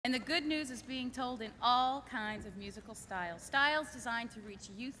And the good news is being told in all kinds of musical styles. Styles designed to reach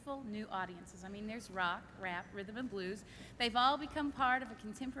youthful new audiences. I mean, there's rock, rap, rhythm and blues. They've all become part of a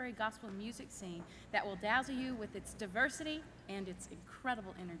contemporary gospel music scene that will dazzle you with its diversity and its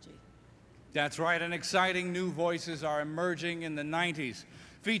incredible energy. That's right, and exciting new voices are emerging in the 90s,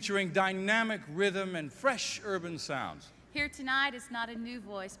 featuring dynamic rhythm and fresh urban sounds. Here tonight is not a new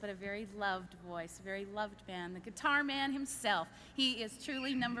voice, but a very loved voice, a very loved man, the guitar man himself. He is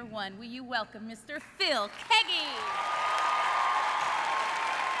truly #1. Will you welcome Mr. Phil Keaggy?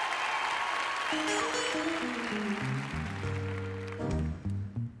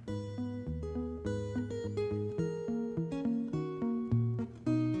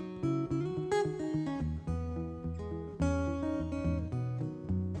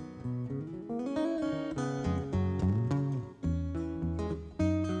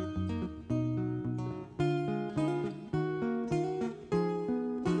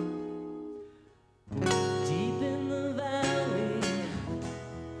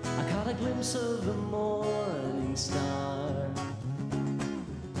 Of the morning star.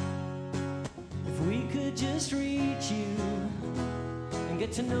 If we could just reach you and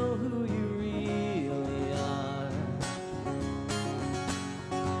get to know who you really are.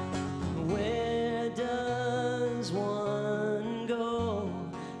 Where does one go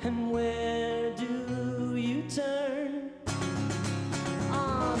and where do you turn?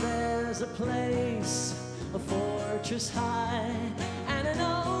 Oh, there's a place, a fortress high, and an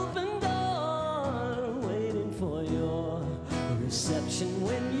open for your reception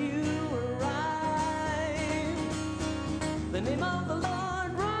when you arrive. The name of the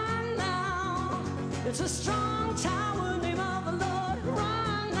Lord, run now. It's a strong tower, name of the Lord,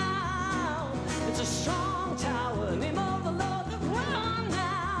 run now. It's a strong tower, name of the Lord, run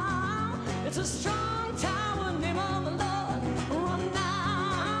now. It's a strong tower, name of the Lord, run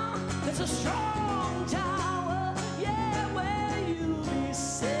now. It's a strong tower, yeah, where you'll be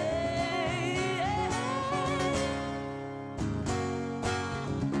safe.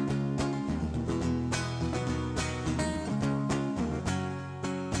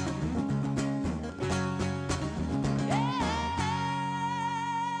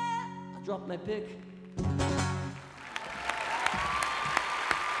 Drop my pick.